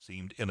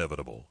seemed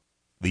inevitable.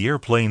 The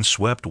airplane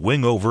swept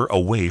wing over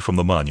away from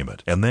the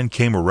monument and then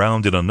came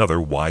around in another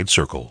wide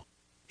circle.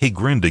 He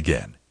grinned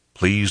again,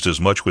 pleased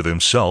as much with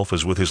himself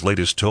as with his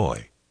latest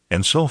toy.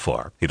 And so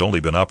far, he'd only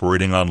been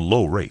operating on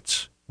low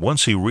rates.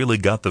 Once he really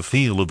got the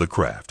feel of the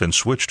craft and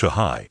switched to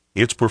high,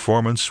 its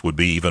performance would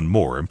be even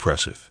more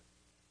impressive.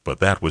 But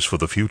that was for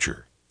the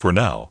future. For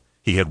now,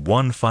 he had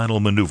one final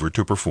maneuver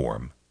to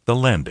perform, the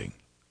landing.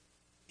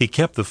 He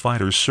kept the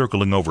fighter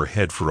circling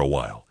overhead for a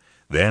while,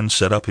 then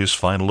set up his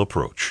final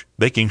approach,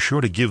 making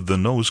sure to give the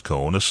nose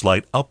cone a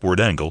slight upward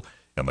angle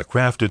and the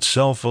craft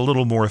itself a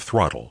little more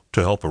throttle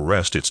to help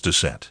arrest its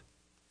descent.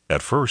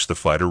 At first, the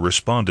fighter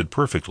responded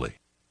perfectly.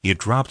 It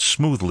dropped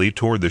smoothly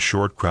toward the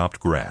short-cropped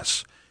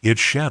grass,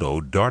 its shadow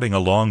darting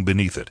along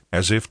beneath it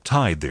as if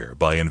tied there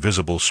by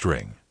invisible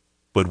string.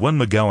 But when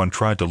McGowan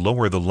tried to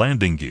lower the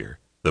landing gear,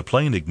 the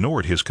plane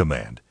ignored his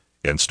command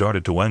and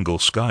started to angle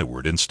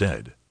skyward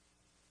instead.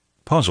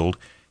 Puzzled,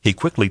 he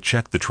quickly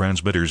checked the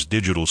transmitter's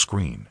digital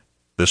screen.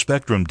 The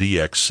Spectrum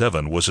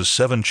DX7 was a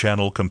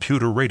 7-channel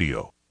computer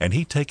radio, and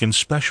he'd taken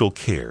special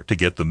care to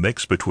get the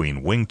mix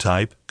between wing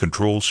type,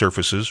 control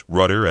surfaces,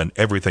 rudder, and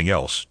everything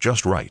else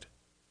just right.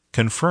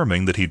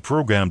 Confirming that he'd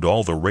programmed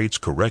all the rates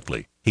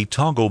correctly, he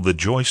toggled the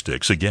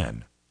joysticks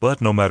again.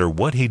 But no matter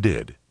what he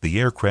did, the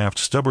aircraft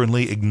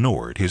stubbornly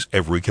ignored his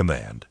every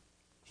command.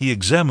 He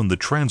examined the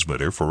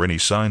transmitter for any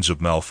signs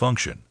of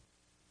malfunction.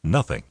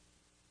 Nothing.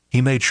 He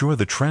made sure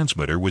the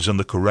transmitter was in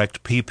the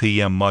correct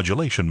PPM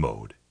modulation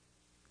mode.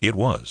 It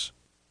was.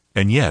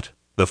 And yet,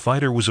 the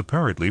fighter was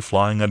apparently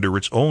flying under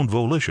its own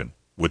volition,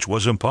 which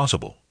was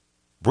impossible.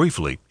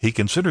 Briefly, he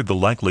considered the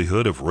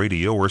likelihood of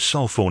radio or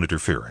cell phone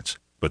interference,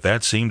 but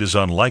that seemed as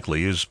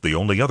unlikely as the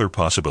only other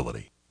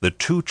possibility. The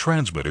two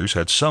transmitters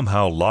had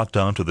somehow locked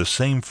onto the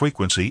same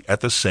frequency at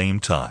the same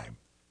time.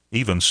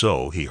 Even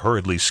so, he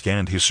hurriedly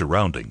scanned his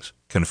surroundings,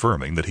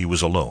 confirming that he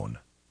was alone.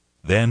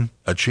 Then,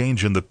 a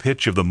change in the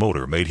pitch of the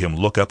motor made him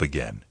look up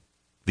again.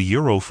 The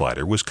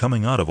Eurofighter was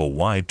coming out of a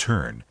wide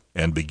turn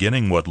and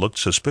beginning what looked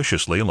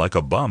suspiciously like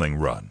a bombing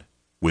run,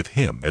 with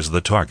him as the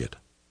target.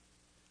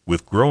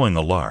 With growing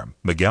alarm,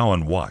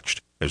 McGowan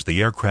watched as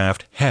the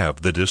aircraft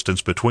halved the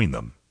distance between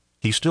them.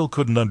 He still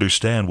couldn't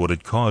understand what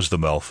had caused the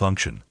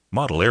malfunction.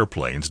 Model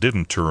airplanes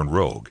didn't turn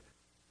rogue.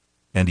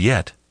 And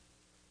yet,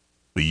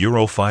 the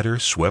Eurofighter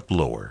swept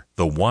lower,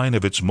 the whine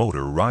of its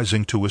motor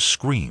rising to a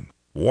scream,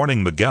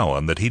 warning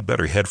McGowan that he'd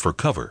better head for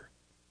cover.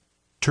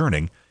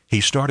 Turning,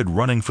 he started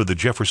running for the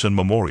Jefferson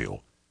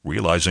Memorial,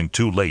 realizing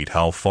too late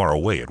how far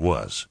away it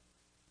was.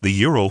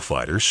 The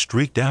Eurofighter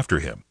streaked after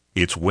him,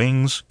 its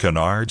wings,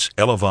 canards,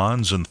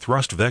 elevons, and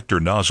thrust vector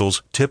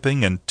nozzles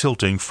tipping and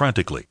tilting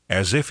frantically,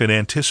 as if in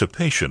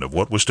anticipation of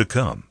what was to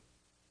come.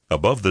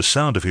 Above the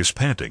sound of his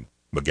panting,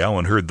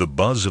 McGowan heard the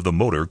buzz of the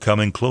motor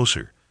coming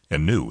closer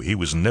and knew he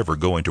was never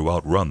going to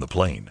outrun the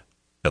plane.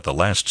 At the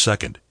last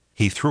second,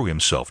 he threw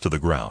himself to the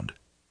ground.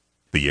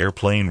 The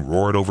airplane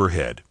roared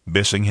overhead,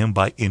 missing him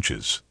by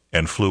inches,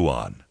 and flew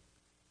on.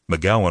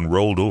 McGowan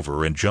rolled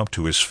over and jumped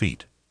to his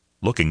feet.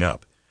 Looking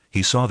up,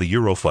 he saw the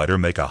Eurofighter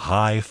make a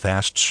high,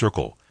 fast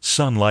circle,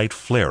 sunlight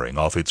flaring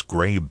off its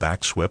gray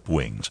back-swept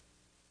wings.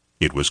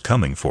 It was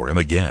coming for him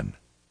again.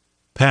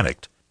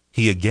 Panicked,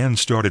 he again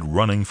started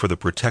running for the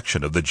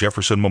protection of the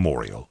Jefferson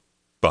Memorial.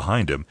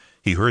 Behind him,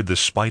 he heard the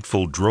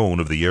spiteful drone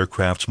of the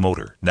aircraft's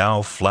motor,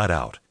 now flat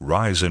out,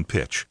 rise in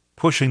pitch,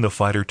 pushing the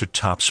fighter to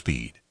top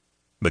speed.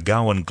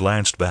 McGowan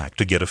glanced back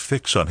to get a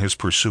fix on his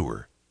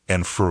pursuer,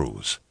 and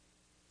froze.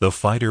 The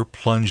fighter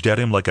plunged at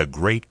him like a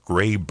great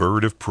gray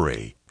bird of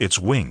prey, its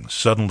wings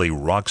suddenly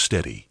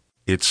rock-steady,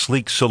 its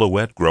sleek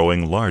silhouette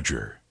growing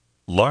larger.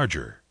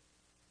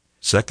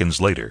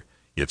 Seconds later,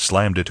 it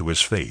slammed into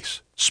his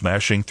face,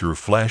 smashing through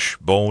flesh,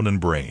 bone, and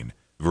brain,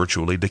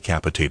 virtually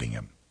decapitating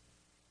him.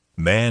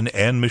 Man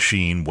and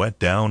machine went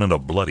down in a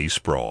bloody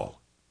sprawl.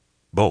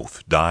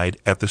 Both died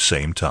at the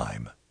same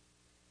time.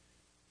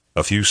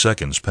 A few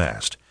seconds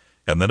passed,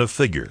 and then a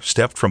figure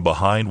stepped from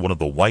behind one of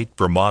the white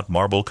Vermont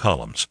marble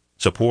columns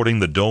supporting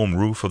the dome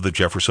roof of the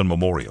Jefferson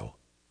Memorial.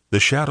 The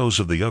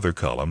shadows of the other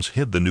columns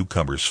hid the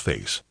newcomer's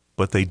face,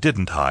 but they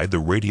didn't hide the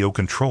radio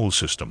control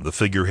system the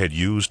figure had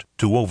used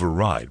to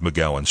override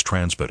McGowan's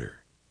transmitter.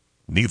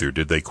 Neither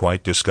did they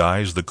quite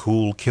disguise the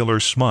cool killer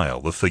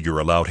smile the figure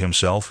allowed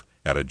himself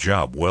at a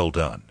job well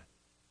done.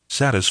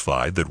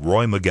 Satisfied that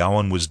Roy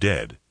McGowan was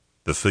dead,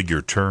 the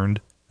figure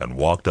turned and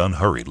walked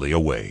unhurriedly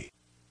away.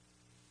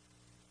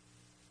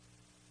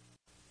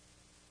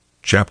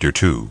 Chapter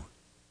 2.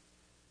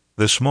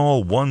 The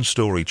small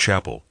one-story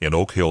chapel in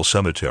Oak Hill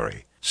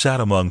Cemetery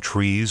sat among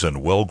trees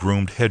and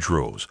well-groomed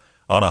hedgerows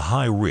on a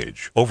high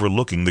ridge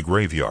overlooking the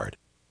graveyard,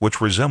 which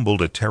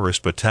resembled a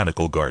terraced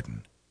botanical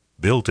garden.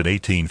 Built in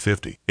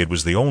 1850, it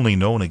was the only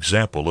known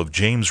example of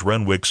James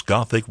Renwick's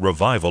Gothic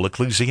Revival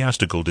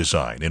ecclesiastical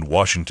design in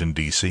Washington,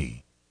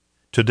 D.C.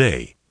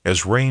 Today,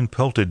 as rain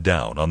pelted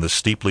down on the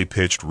steeply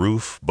pitched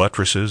roof,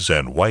 buttresses,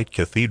 and white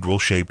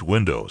cathedral-shaped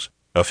windows,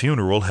 a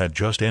funeral had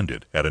just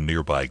ended at a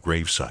nearby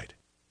gravesite.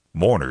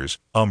 Mourners,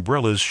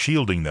 umbrellas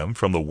shielding them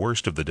from the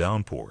worst of the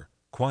downpour,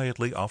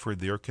 quietly offered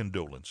their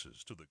condolences to the